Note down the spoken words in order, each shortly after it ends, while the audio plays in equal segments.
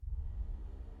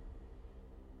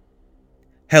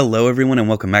Hello everyone and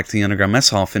welcome back to the Underground Mess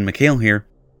Hall. Finn McHale here.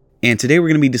 And today we're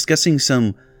going to be discussing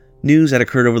some news that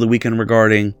occurred over the weekend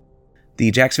regarding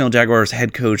the Jacksonville Jaguars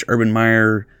head coach Urban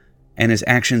Meyer and his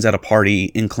actions at a party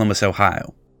in Columbus,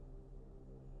 Ohio.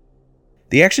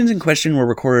 The actions in question were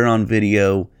recorded on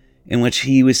video in which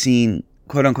he was seen,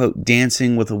 quote-unquote,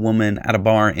 dancing with a woman at a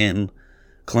bar in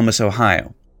Columbus,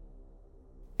 Ohio.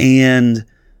 And,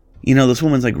 this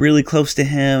woman's like really close to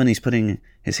him and he's putting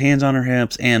his hands on her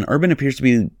hips, and Urban appears to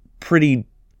be pretty,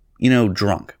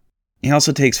 drunk. He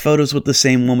also takes photos with the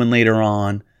same woman later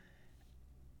on.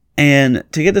 And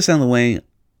to get this out of the way,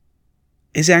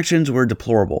 his actions were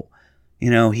deplorable.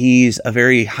 He's a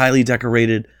very highly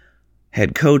decorated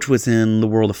head coach within the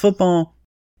world of football.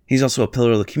 He's also a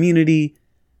pillar of the community,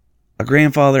 a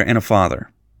grandfather, and a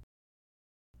father.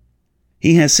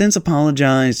 He has since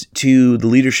apologized to the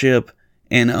leadership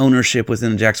and ownership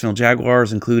within the Jacksonville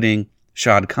Jaguars, including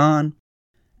Shad Khan,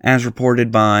 as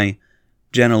reported by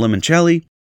Jenna Limoncelli.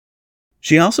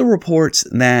 She also reports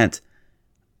that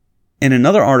in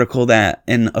another article that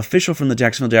an official from the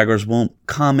Jacksonville Jaguars won't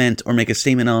comment or make a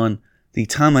statement on the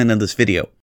timeline of this video.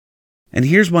 And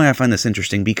here's why I find this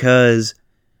interesting, because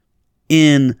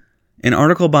in an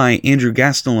article by Andrew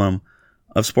Gastelum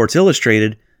of Sports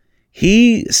Illustrated,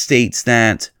 he states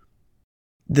that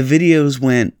the videos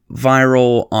went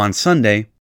viral on Sunday,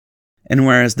 and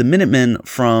whereas the Minutemen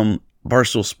from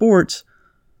Barstool Sports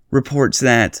reports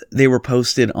that they were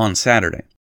posted on Saturday.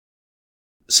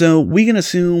 So we can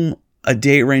assume a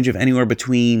date range of anywhere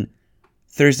between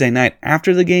Thursday night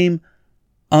after the game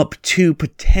up to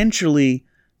potentially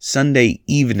Sunday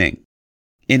evening,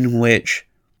 in which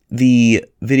the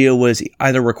video was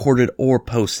either recorded or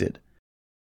posted.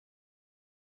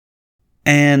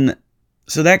 And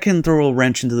so that can throw a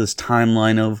wrench into this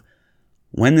timeline of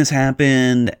when this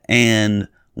happened and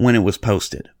when it was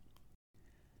posted.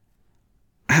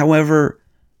 However,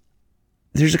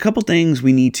 there's a couple things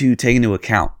we need to take into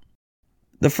account.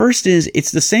 The first is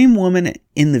it's the same woman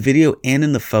in the video and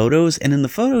in the photos. And in the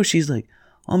photo, she's like,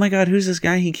 "Oh my God, who's this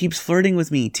guy? He keeps flirting with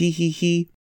me. Tee hee hee."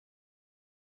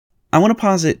 I want to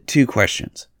posit two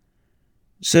questions.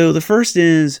 So the first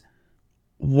is,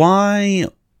 why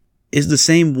is the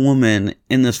same woman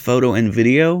in this photo and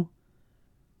video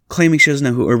claiming she doesn't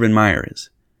know who Urban Meyer is?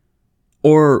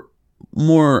 Or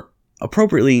more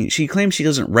appropriately, she claims she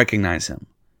doesn't recognize him.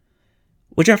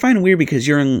 Which I find weird because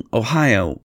you're in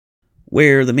Ohio,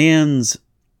 where the man's,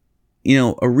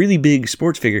 a really big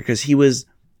sports figure because he was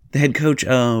the head coach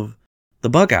of the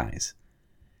Buckeyes.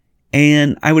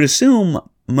 And I would assume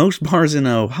most bars in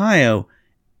Ohio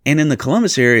and in the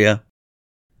Columbus area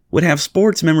would have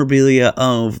sports memorabilia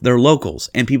of their locals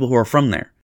and people who are from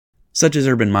there, such as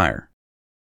Urban Meyer.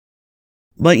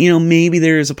 But, maybe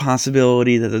there is a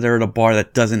possibility that they're at a bar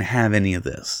that doesn't have any of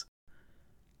this.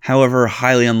 However,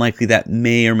 highly unlikely that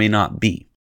may or may not be.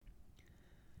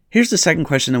 Here's the second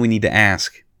question that we need to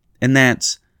ask, and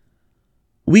that's,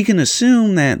 we can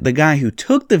assume that the guy who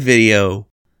took the video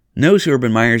knows who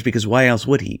Urban Meyer is because why else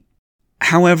would he?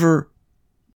 However,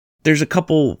 there's a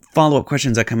couple follow-up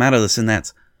questions that come out of this, and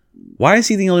that's, why is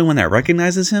he the only one that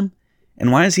recognizes him?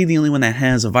 And why is he the only one that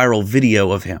has a viral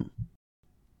video of him?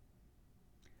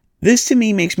 This to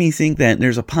me makes me think that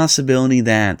there's a possibility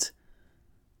that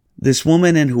this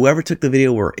woman and whoever took the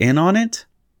video were in on it.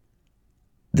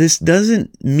 This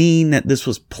doesn't mean that this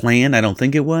was planned. I don't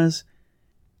think it was.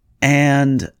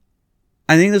 And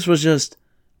I think this was just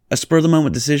a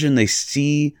spur-of-the-moment decision. They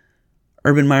see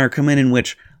Urban Meyer come in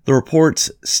which the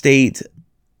reports state,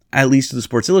 at least to the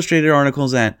Sports Illustrated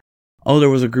articles, that,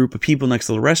 there was a group of people next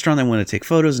to the restaurant that wanted to take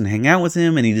photos and hang out with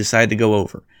him, and he decided to go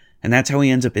over. And that's how he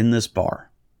ends up in this bar.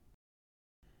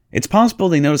 It's possible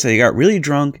they noticed that he got really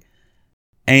drunk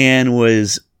and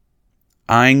was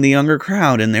eyeing the younger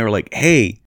crowd, and they were like,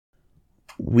 hey,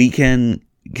 we can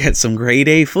get some grade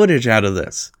A footage out of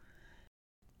this.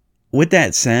 With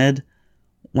that said,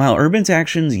 while Urban's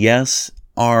actions, yes,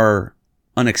 are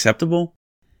unacceptable,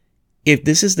 if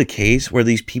this is the case where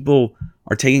these people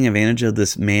are taking advantage of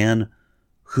this man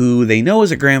who they know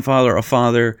is a grandfather, a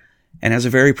father, and has a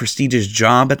very prestigious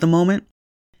job at the moment,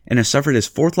 and has suffered his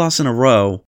fourth loss in a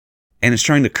row, and is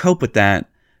trying to cope with that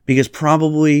because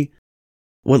probably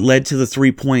what led to the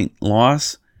 3-point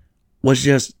loss was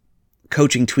just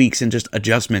coaching tweaks and just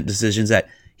adjustment decisions that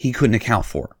he couldn't account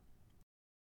for.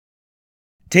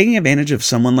 Taking advantage of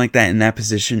someone like that in that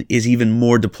position is even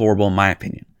more deplorable in my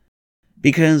opinion.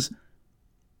 Because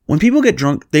when people get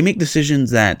drunk, they make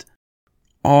decisions that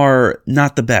are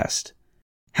not the best.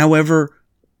 However,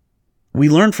 we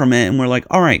learn from it and we're like,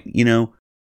 all right,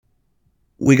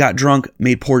 we got drunk,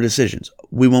 made poor decisions.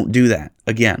 We won't do that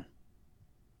again.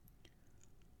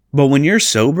 But when you're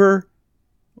sober,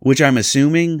 which I'm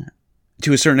assuming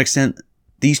to a certain extent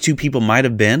these two people might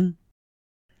have been,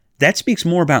 that speaks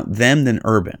more about them than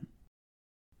Urban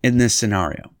in this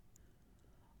scenario.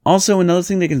 Also, another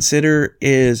thing to consider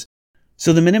is,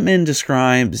 so the Minutemen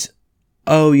describes,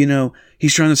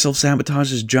 he's trying to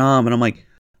self-sabotage his job. And I'm like,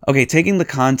 okay, taking the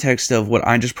context of what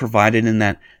I just provided in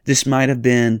that this might have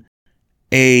been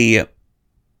a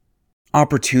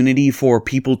opportunity for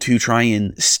people to try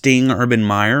and sting Urban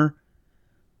Meyer,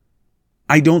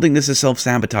 I don't think this is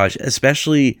self-sabotage,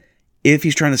 especially if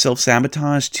he's trying to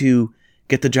self-sabotage to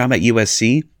get the job at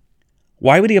USC.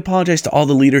 Why would he apologize to all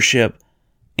the leadership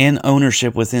and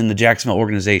ownership within the Jacksonville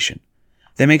organization?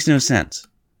 That makes no sense.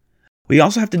 We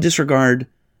also have to disregard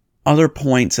other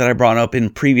points that I brought up in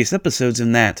previous episodes,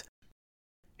 in that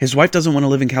his wife doesn't want to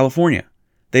live in California.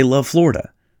 They love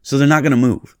Florida, so they're not going to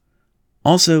move.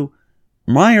 Also,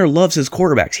 Meyer loves his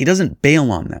quarterbacks. He doesn't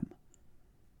bail on them.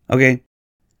 Okay?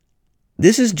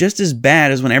 This is just as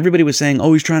bad as when everybody was saying,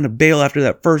 he's trying to bail after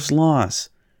that first loss.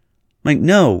 Like,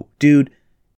 no, dude,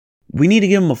 we need to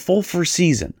give him a full first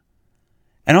season.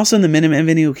 And also in the Minutemen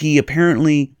video, he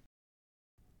apparently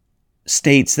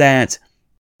states that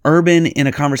Urban, in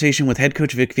a conversation with head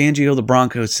coach Vic Fangio of the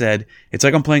Broncos, said, it's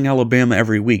like I'm playing Alabama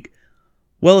every week.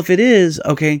 Well, if it is,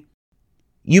 okay,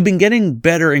 you've been getting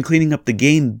better and cleaning up the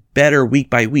game better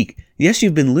week by week. Yes,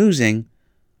 you've been losing,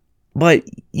 but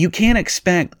you can't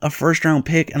expect a first-round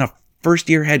pick and a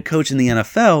first-year head coach in the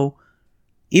NFL,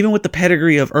 even with the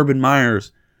pedigree of Urban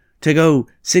Meyers, to go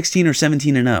 16 or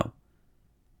 17-0.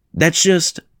 That's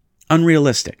just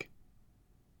unrealistic.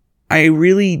 I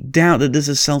really doubt that this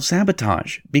is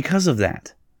self-sabotage because of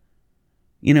that.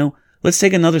 Let's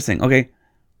take another thing. Okay,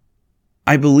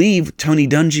 I believe Tony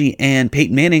Dungy and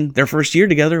Peyton Manning, their first year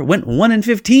together, went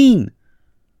 1-15.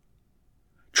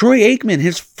 Troy Aikman,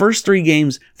 his first 3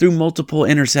 games, threw multiple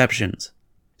interceptions.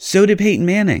 So did Peyton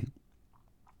Manning.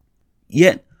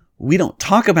 Yet, we don't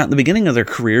talk about the beginning of their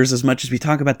careers as much as we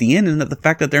talk about the end, and the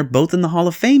fact that they're both in the Hall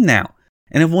of Fame now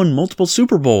and have won multiple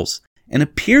Super Bowls and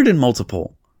appeared in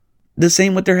multiple. The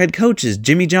same with their head coaches,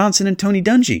 Jimmy Johnson and Tony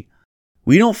Dungy.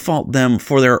 We don't fault them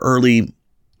for their early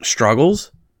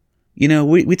struggles.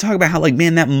 We talk about how,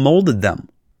 that molded them.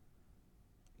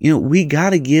 We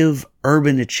got to give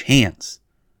Urban a chance.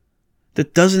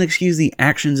 That doesn't excuse the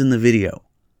actions in the video.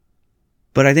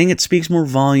 But I think it speaks more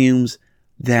volumes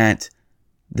that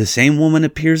the same woman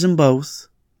appears in both,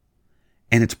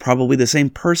 and it's probably the same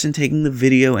person taking the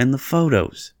video and the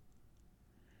photos.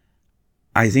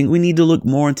 I think we need to look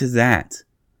more into that,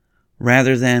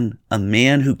 rather than a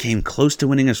man who came close to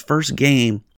winning his first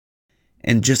game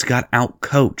and just got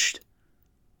out-coached.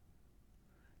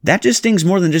 That just stings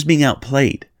more than just being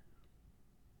outplayed.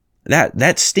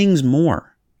 That stings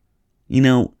more.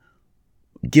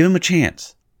 Give him a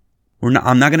chance.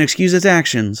 I'm not going to excuse his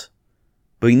actions,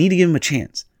 but we need to give him a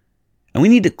chance. And we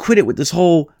need to quit it with this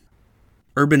whole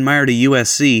Urban Meyer to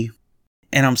USC,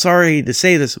 and I'm sorry to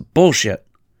say this, bullshit.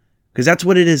 Because that's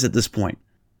what it is at this point.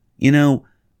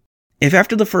 If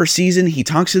after the first season he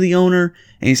talks to the owner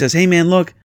and he says, hey man,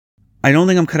 look, I don't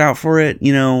think I'm cut out for it.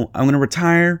 I'm going to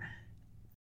retire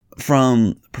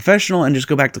from professional and just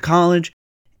go back to college.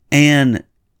 And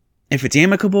if it's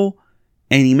amicable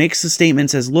and he makes the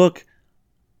statement, says, look,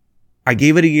 I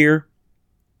gave it a year.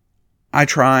 I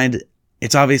tried.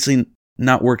 It's obviously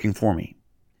not working for me.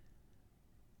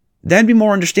 That'd be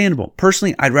more understandable.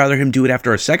 Personally, I'd rather him do it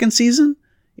after a second season,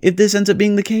 if this ends up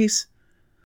being the case.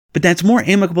 But that's more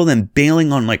amicable than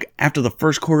bailing on after the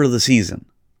first quarter of the season.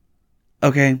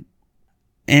 Okay?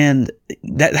 And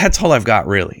that's all I've got,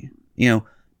 really.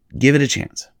 Give it a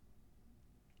chance.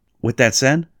 With that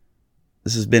said,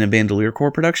 this has been a Bandolier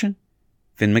Corps production.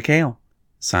 Finn McHale,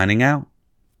 signing out.